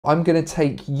I'm going to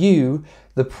take you,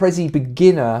 the Prezi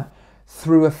beginner,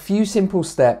 through a few simple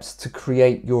steps to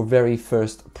create your very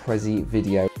first Prezi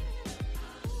video.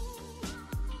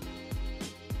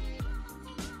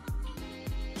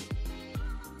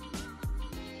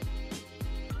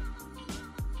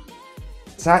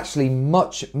 It's actually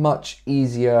much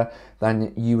easier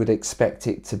than you would expect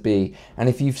it to be. And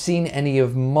if you've seen any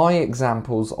of my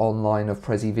examples online of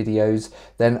Prezi videos,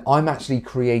 then I'm actually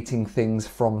creating things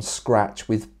from scratch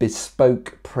with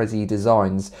bespoke Prezi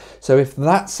designs. So if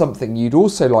that's something you'd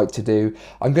also like to do,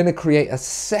 I'm going to create a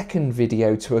second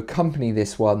video to accompany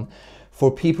this one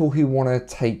for people who want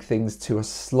to take things to a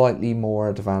slightly more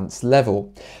advanced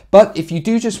level. But if you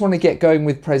do just want to get going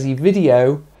with Prezi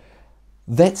video,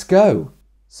 let's go.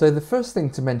 So the first thing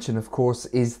to mention, of course,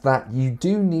 is that you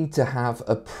do need to have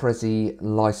a Prezi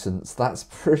license. That's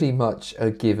pretty much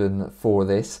a given for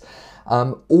this.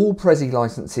 All Prezi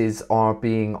licenses are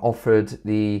being offered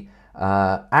the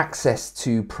access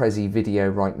to Prezi video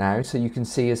right now. So you can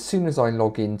see as soon as I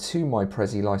log into my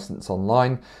Prezi license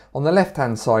online, on the left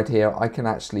hand side here, I can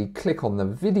actually click on the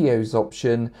videos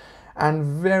option and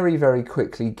very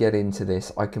quickly get into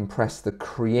this. I can press the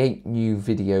create new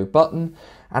video button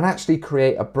and actually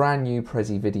create a brand new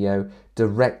Prezi video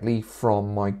directly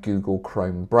from my Google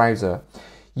Chrome browser.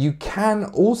 You can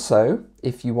also,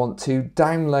 if you want to,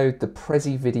 download the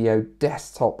Prezi Video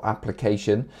desktop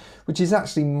application, which is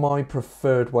actually my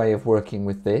preferred way of working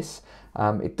with this.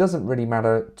 It doesn't really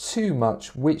matter too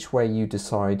much which way you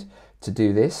decide to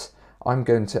do this. I'm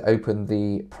going to open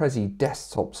the Prezi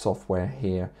desktop software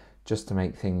here just to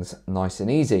make things nice and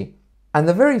easy. And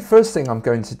the very first thing I'm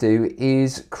going to do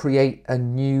is create a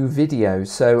new video.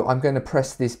 So I'm going to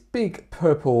press this big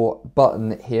purple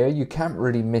button here. You can't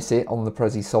really miss it on the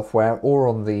Prezi software or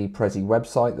on the Prezi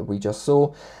website that we just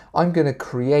saw. I'm going to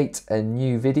create a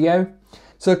new video.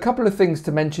 So a couple of things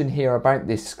to mention here about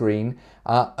this screen.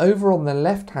 Over on the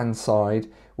left hand side,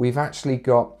 we've actually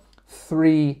got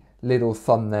 3 little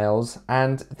thumbnails,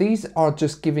 and these are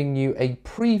just giving you a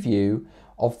preview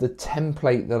of the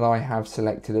template that I have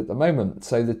selected at the moment.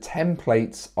 So the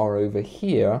templates are over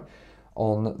here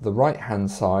on the right hand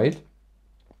side,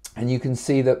 and you can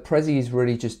see that Prezi is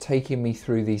really just taking me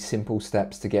through these simple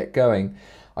steps to get going.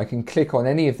 I can click on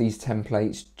any of these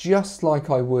templates just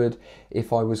like I would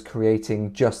if I was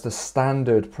creating just a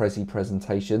standard Prezi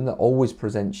presentation that always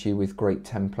presents you with great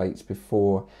templates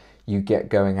before you get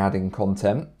going adding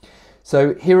content.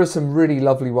 So here are some really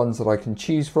lovely ones that I can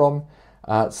choose from.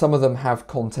 Some of them have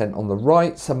content on the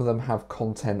right, some of them have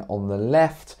content on the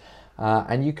left,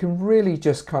 and you can really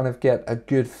just kind of get a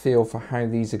good feel for how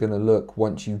these are going to look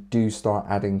once you do start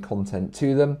adding content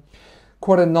to them.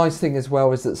 Quite a nice thing as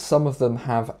well is that some of them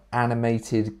have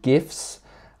animated GIFs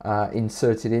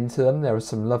inserted into them. There are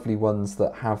some lovely ones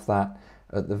that have that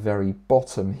at the very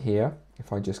bottom here.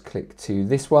 If I just click to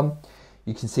this one,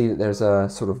 you can see that there's a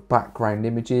sort of background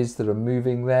images that are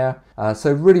moving there.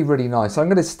 So really nice. I'm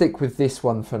going to stick with this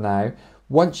one for now.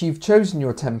 Once you've chosen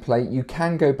your template, you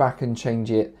can go back and change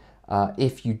it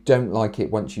if you don't like it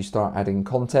once you start adding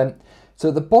content. So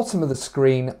at the bottom of the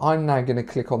screen, I'm now going to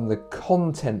click on the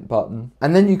content button,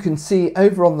 and then you can see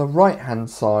over on the right hand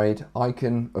side, I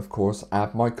can of course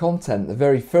add my content. The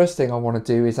very first thing I want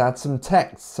to do is add some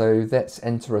text. So let's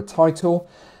enter a title.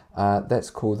 Let's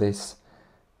call this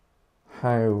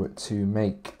How to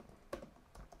Make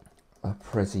a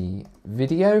Prezi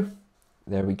Video.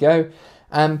 There we go.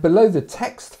 And below the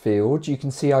text field, you can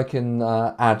see I can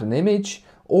add an image,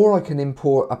 or I can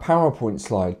import a PowerPoint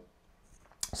slide.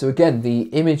 So again, the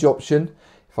image option,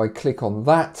 if I click on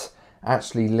that,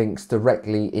 actually links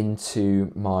directly into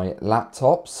my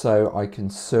laptop. So I can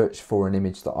search for an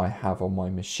image that I have on my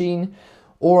machine,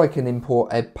 or I can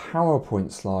import a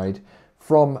PowerPoint slide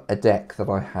from a deck that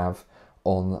I have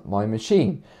on my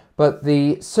machine. But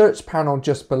the search panel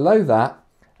just below that,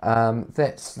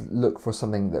 let's look for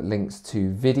something that links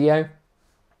to video.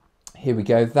 Here we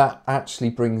go. That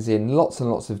actually brings in lots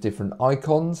and lots of different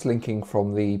icons linking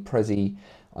from the Prezi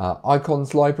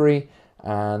icons library.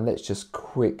 And let's just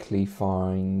quickly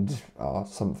find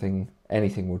something,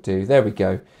 anything will do. There we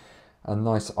go. A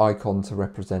nice icon to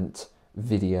represent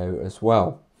video as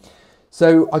well.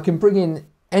 So I can bring in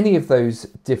any of those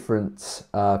different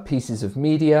pieces of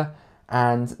media,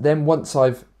 and then once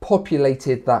I've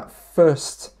populated that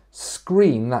first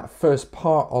screen, that first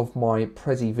part of my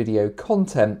Prezi video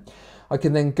content, I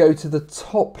can then go to the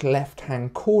top left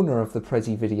hand corner of the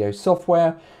Prezi video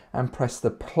software and press the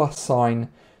plus sign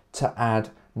to add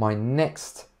my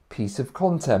next piece of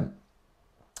content.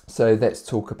 So let's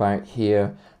talk about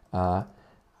here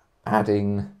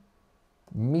adding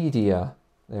media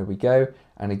There we go.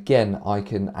 And again, I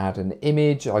can add an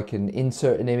image, I can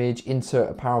insert an image,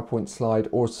 insert a PowerPoint slide,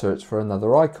 or search for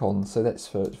another icon. So let's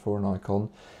search for an icon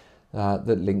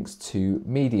that links to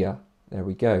media. There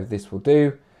we go, this will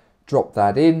do. Drop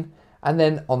that in. And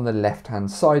then on the left-hand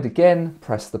side again,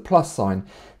 press the plus sign.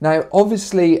 Now,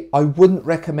 obviously, I wouldn't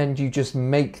recommend you just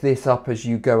make this up as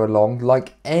you go along.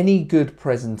 Like any good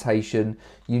presentation,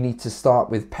 you need to start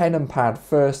with pen and pad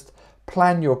first,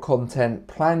 plan your content,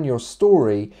 plan your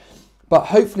story. But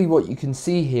hopefully what you can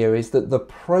see here is that the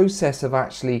process of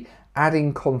actually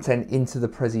adding content into the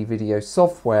Prezi video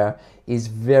software is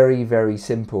very, very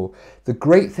simple. The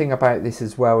great thing about this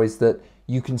as well is that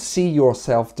you can see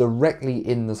yourself directly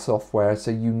in the software,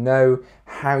 so you know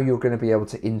how you're going to be able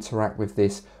to interact with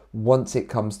this once it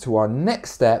comes to our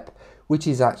next step, which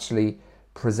is actually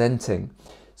presenting.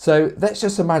 So let's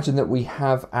just imagine that we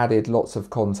have added lots of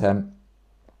content.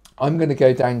 I'm going to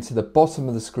go down to the bottom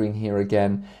of the screen here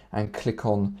again and click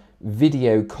on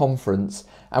video conference,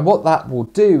 and what that will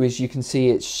do is you can see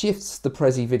it shifts the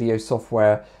Prezi video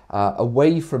software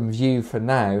away from view for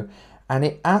now, and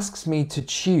it asks me to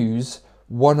choose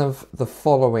one of the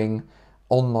following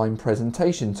online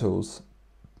presentation tools.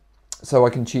 So I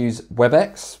can choose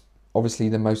WebEx, obviously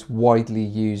the most widely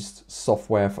used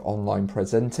software for online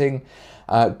presenting,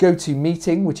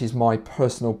 GoToMeeting, which is my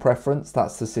personal preference,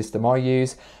 that's the system I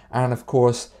use, and of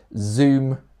course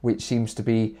Zoom, which seems to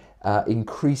be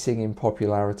increasing in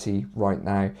popularity right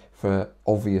now for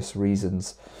obvious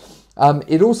reasons.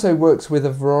 It also works with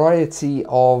a variety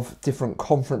of different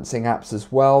conferencing apps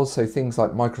as well, so things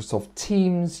like Microsoft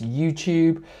Teams,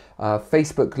 YouTube,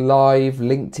 Facebook Live,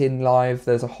 LinkedIn Live.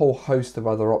 There's a whole host of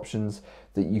other options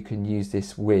that you can use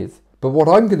this with. But what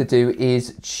I'm going to do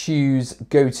is choose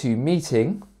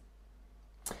GoToMeeting,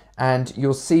 and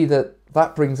you'll see that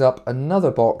that brings up another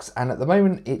box, and at the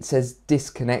moment it says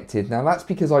disconnected. Now that's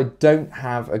because I don't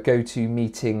have a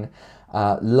GoToMeeting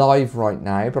live right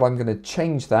now, but I'm going to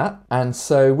change that. And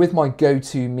so with my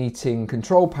GoToMeeting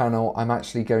control panel, I'm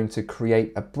actually going to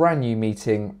create a brand new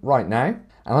meeting right now.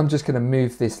 And I'm just going to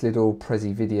move this little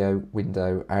Prezi video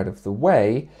window out of the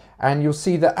way. And you'll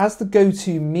see that as the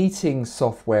GoToMeeting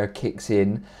software kicks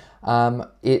in,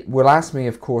 it will ask me,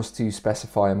 of course, to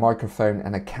specify a microphone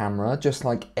and a camera, just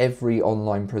like every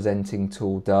online presenting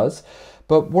tool does.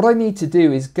 But what I need to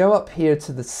do is go up here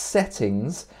to the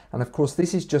settings, and of course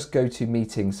this is just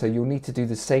GoToMeeting, so you'll need to do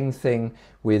the same thing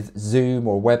with Zoom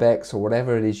or WebEx or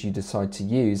whatever it is you decide to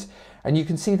use. And you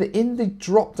can see that in the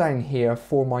drop down here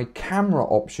for my camera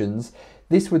options,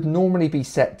 this would normally be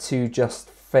set to just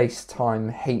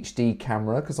FaceTime HD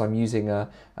camera because I'm using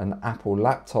an Apple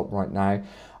laptop right now.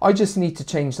 I just need to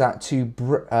change that to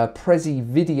Prezi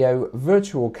video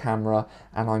virtual camera,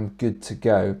 and I'm good to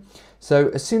go. So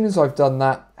as soon as I've done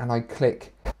that and I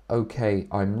click OK,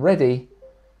 I'm ready,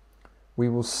 we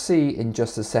will see in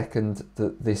just a second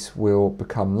that this will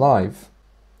become live.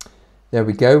 There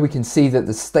we go, we can see that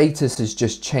the status has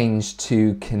just changed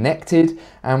to connected,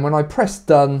 and when I press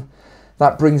done,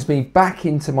 that brings me back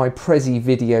into my Prezi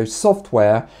video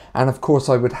software, and of course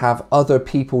I would have other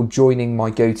people joining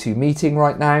my GoToMeeting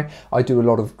right now. I do a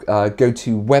lot of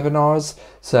GoToWebinars,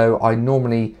 so I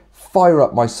normally fire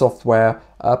up my software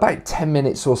about 10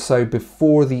 minutes or so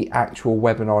before the actual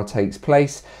webinar takes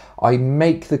place. I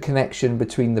make the connection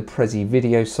between the Prezi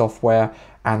video software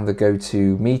and the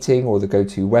GoToMeeting or the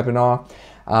GoToWebinar,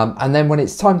 and then when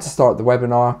it's time to start the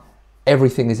webinar,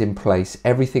 everything is in place,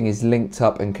 everything is linked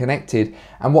up and connected,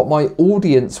 and what my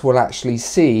audience will actually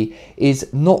see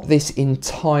is not this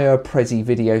entire Prezi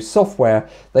video software.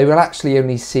 They will actually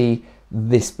only see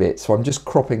this bit, so I'm just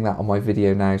cropping that on my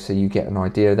video now so you get an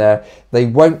idea there. They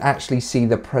won't actually see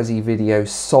the Prezi video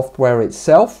software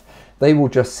itself, they will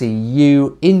just see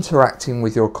you interacting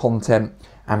with your content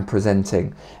and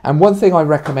presenting. And one thing I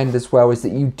recommend as well is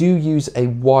that you do use a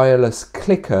wireless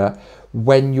clicker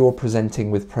when you're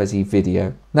presenting with Prezi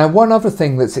video. Now, one other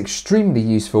thing that's extremely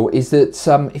useful is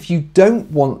that if you don't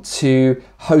want to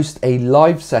host a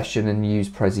live session and use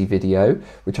Prezi video,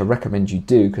 which I recommend you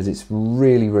do because it's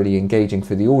really, really engaging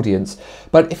for the audience,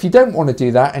 but if you don't want to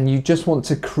do that and you just want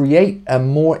to create a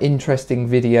more interesting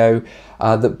video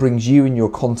that brings you and your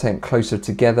content closer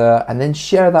together and then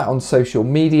share that on social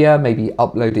media, maybe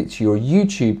upload it to your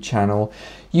YouTube channel,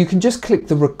 you can just click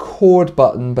the record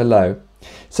button below.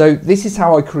 So this is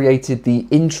how I created the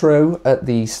intro at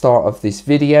the start of this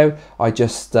video. I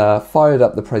just fired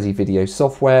up the Prezi video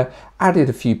software, added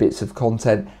a few bits of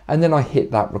content, and then I hit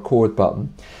that record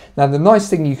button. Now the nice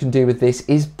thing you can do with this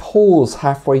is pause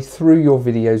halfway through your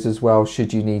videos as well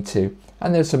should you need to.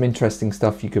 And there's some interesting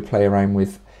stuff you could play around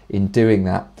with in doing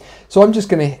that. So I'm just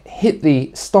going to hit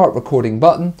the start recording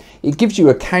button. It gives you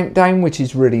a countdown, which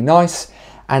is really nice.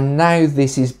 And now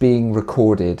this is being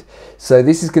recorded. So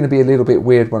this is going to be a little bit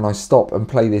weird when I stop and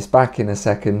play this back in a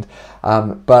second.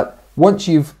 But once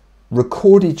you've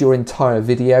recorded your entire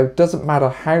video, doesn't matter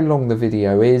how long the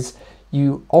video is,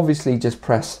 you obviously just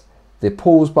press the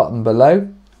pause button below.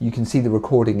 You can see the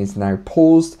recording is now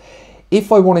paused.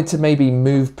 If I wanted to maybe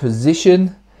move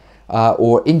position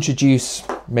or introduce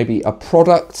maybe a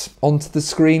product onto the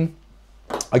screen,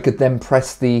 I could then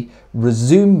press the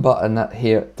resume button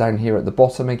down here at the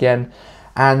bottom again,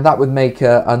 and that would make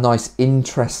a nice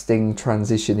interesting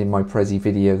transition in my Prezi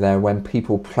video there when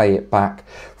people play it back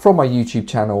from my YouTube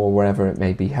channel or wherever it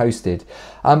may be hosted.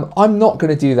 I'm not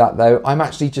going to do that though. I'm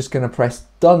actually just going to press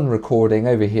done recording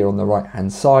over here on the right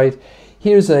hand side.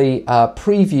 Here's a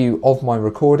preview of my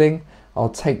recording. I'll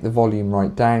take the volume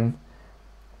right down,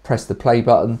 press the play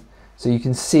button. So you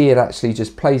can see it actually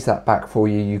just plays that back for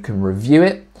you. You can review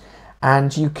it,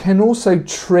 and you can also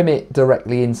trim it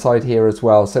directly inside here as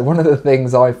well. So one of the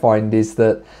things I find is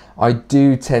that I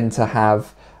do tend to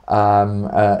have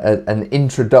an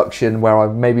introduction where I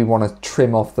maybe want to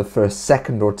trim off the first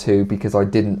second or two because I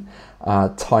didn't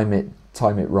time it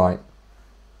right.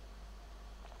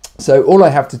 So all I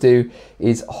have to do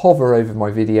is hover over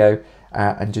my video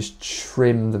and just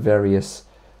trim the various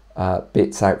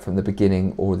bits out from the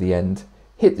beginning or the end,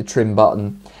 hit the trim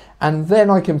button, and then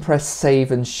I can press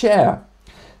save and share.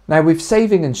 Now with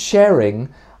saving and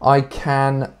sharing, I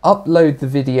can upload the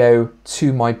video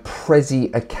to my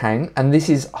Prezi account, and this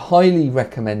is highly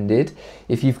recommended.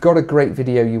 If you've got a great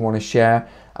video you want to share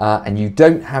and you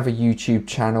don't have a YouTube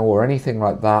channel or anything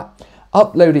like that,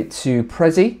 upload it to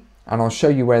Prezi, and I'll show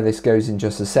you where this goes in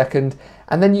just a second,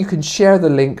 and then you can share the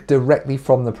link directly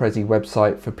from the Prezi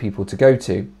website for people to go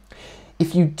to.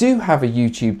 If you do have a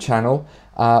YouTube channel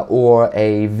or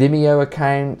a Vimeo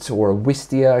account or a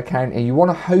Wistia account and you want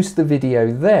to host the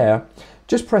video there,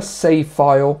 just press save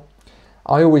file.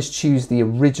 I always choose the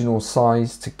original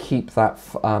size to keep that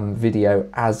video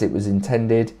as it was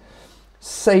intended.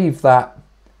 Save that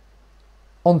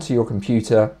onto your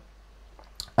computer,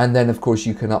 and then of course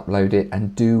you can upload it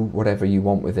and do whatever you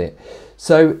want with it.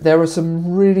 So there are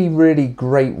some really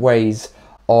great ways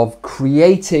of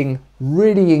creating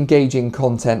really engaging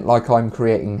content like I'm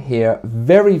creating here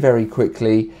very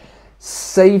quickly,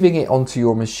 saving it onto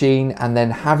your machine, and then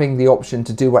having the option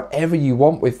to do whatever you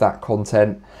want with that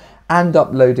content and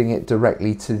uploading it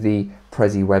directly to the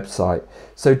Prezi website.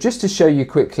 So just to show you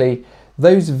quickly,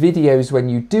 those videos, when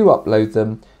you do upload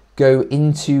them, go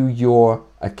into your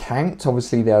account.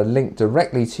 Obviously they're linked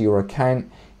directly to your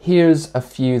account. Here's a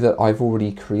few that I've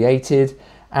already created,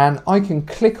 and I can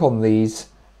click on these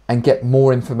and get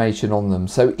more information on them.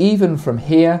 So even from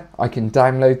here, I can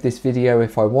download this video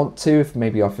if I want to, if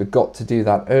maybe I forgot to do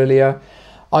that earlier.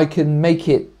 I can make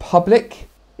it public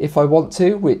if I want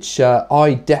to, which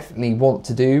I definitely want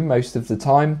to do most of the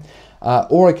time.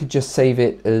 Or I could just save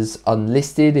it as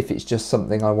unlisted if it's just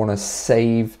something I want to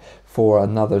save for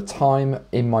another time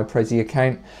in my Prezi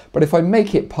account. But if I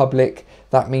make it public,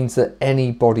 that means that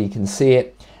anybody can see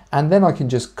it. And then I can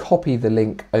just copy the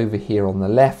link over here on the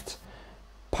left,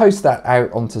 post that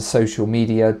out onto social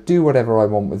media, do whatever I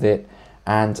want with it,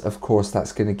 and of course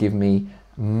that's going to give me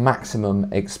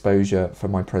maximum exposure for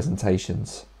my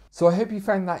presentations. So I hope you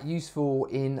found that useful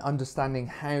in understanding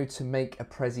how to make a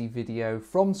Prezi video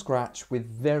from scratch with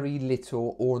very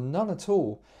little or none at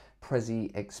all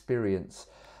Prezi experience.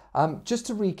 Just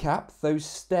to recap, those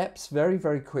steps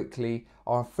very quickly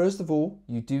are, first of all,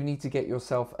 you do need to get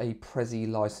yourself a Prezi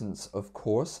license, of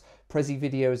course. Prezi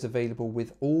Video is available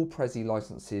with all Prezi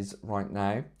licenses right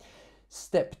now.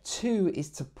 Step 2 is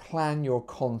to plan your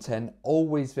content,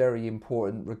 always very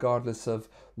important, regardless of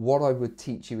what I would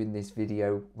teach you in this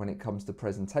video when it comes to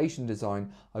presentation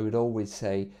design. I would always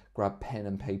say grab pen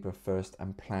and paper first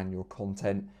and plan your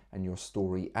content and your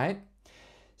story out.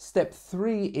 Step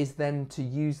 3 is then to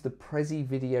use the Prezi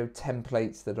Video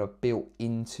templates that are built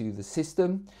into the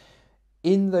system.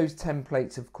 In those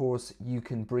templates, of course, you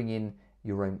can bring in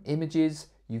your own images,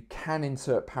 you can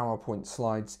insert PowerPoint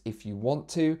slides if you want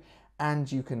to,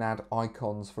 and you can add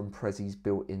icons from Prezi's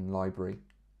built-in library.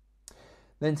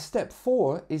 Then step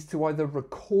 4 is to either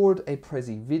record a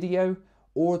Prezi video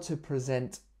or to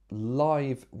present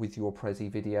live with your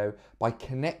Prezi video by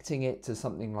connecting it to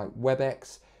something like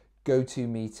WebEx,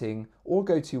 GoToMeeting or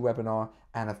GoToWebinar,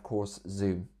 and of course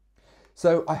Zoom.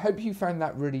 So I hope you found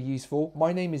that really useful.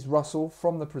 My name is Russell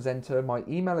from The Presenter. My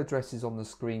email address is on the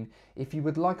screen. If you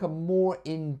would like a more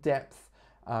in-depth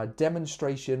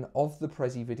demonstration of the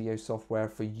Prezi video software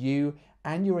for you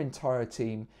and your entire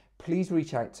team, please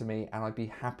reach out to me and I'd be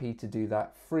happy to do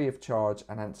that free of charge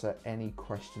and answer any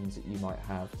questions that you might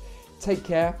have. Take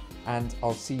care, and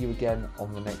I'll see you again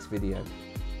on the next video.